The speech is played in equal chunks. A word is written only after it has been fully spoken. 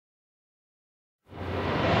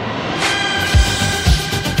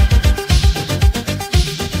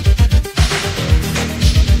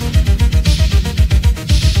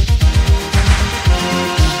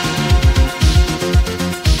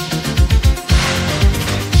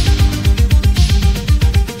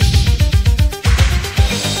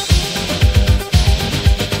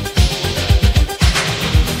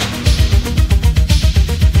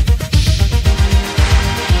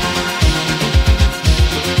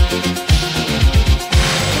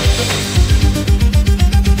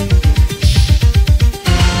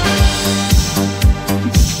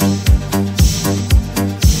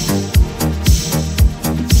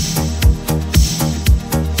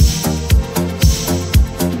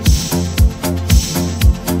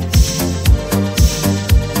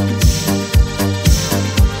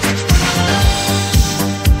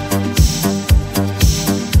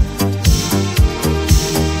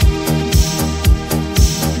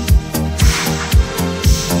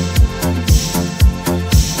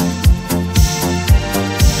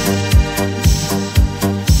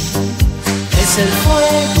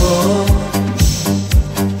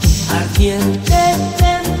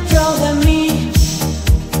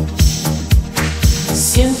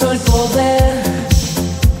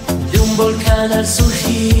mañana al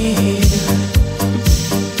surgir,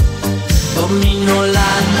 domino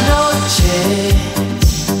la noche,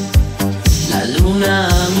 la luna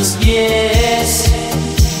a mis pies.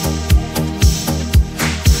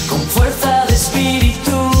 Con fuerza de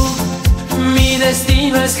espíritu, mi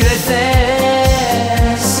destino es crecer.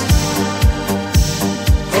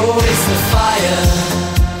 Oh, it's the fire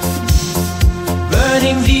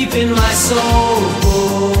burning deep in my soul.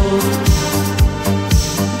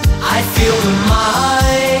 I feel the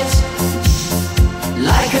might,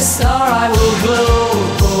 like a star I will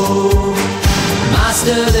glow.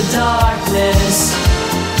 Master the darkness,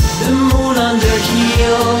 the moon under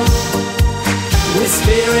heel. With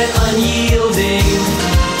spirit unyielding,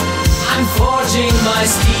 I'm forging my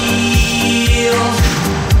steel.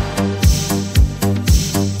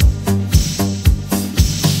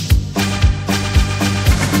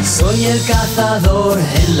 Soy el cazador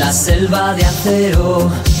en la selva de acero.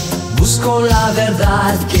 Busco la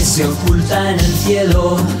verdad que se oculta en el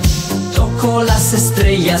cielo. Toco las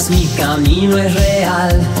estrellas, mi camino es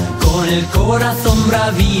real. Con el corazón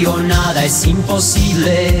bravío, nada es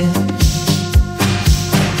imposible.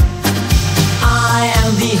 I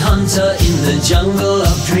am the hunter in the jungle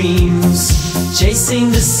of dreams,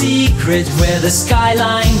 chasing the secret where the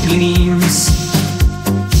skyline gleams.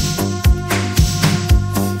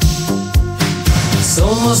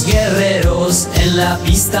 Somos guerreros en la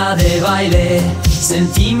pista de baile,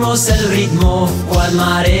 sentimos el ritmo cual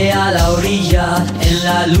marea a la orilla. En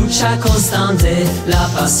la lucha constante, la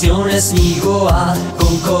pasión es mi goa.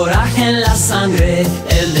 Con coraje en la sangre,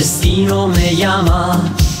 el destino me llama.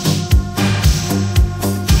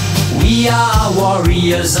 We are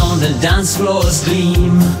warriors on the dance floor's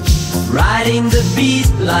gleam, riding the beat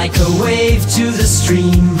like a wave to the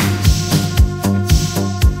stream.